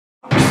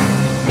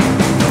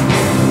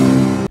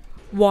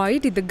Why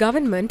did the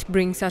government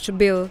bring such a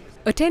bill?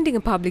 Attending a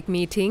public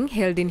meeting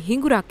held in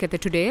Hingurakkatha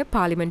today,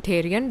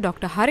 parliamentarian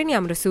Dr. Harini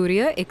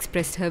Amarasuriya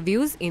expressed her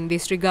views in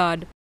this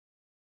regard.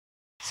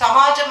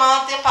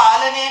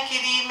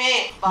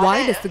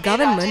 Why does the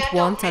government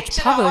want such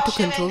power to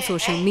control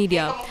social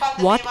media?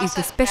 What is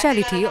the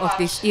speciality of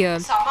this year?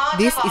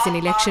 This is an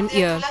election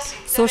year.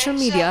 Social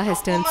media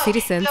has turned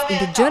citizens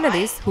into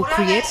journalists who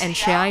create and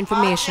share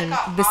information.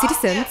 The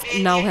citizens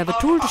now have a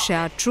tool to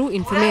share true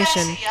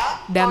information.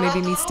 There may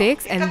be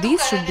mistakes and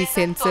these should be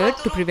censored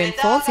to prevent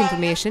false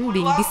information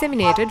being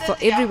disseminated for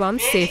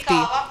everyone's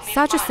safety.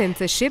 Such a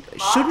censorship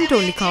shouldn't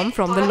only come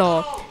from the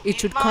law. It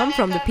should come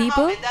from the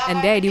people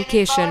and their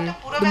education.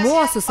 The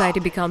more our society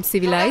becomes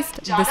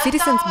civilized, the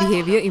citizens'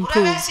 behavior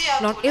improves.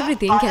 Not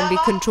everything can be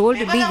controlled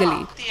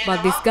legally,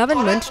 but this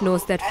government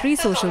knows that free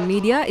social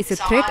media is a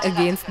threat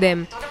against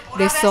them.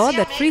 They saw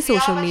that free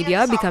social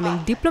media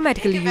becoming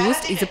diplomatically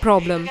used is a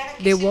problem.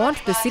 They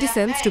want the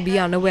citizens to be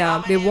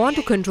unaware. They want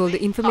to control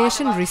the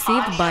information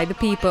received by the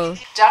people.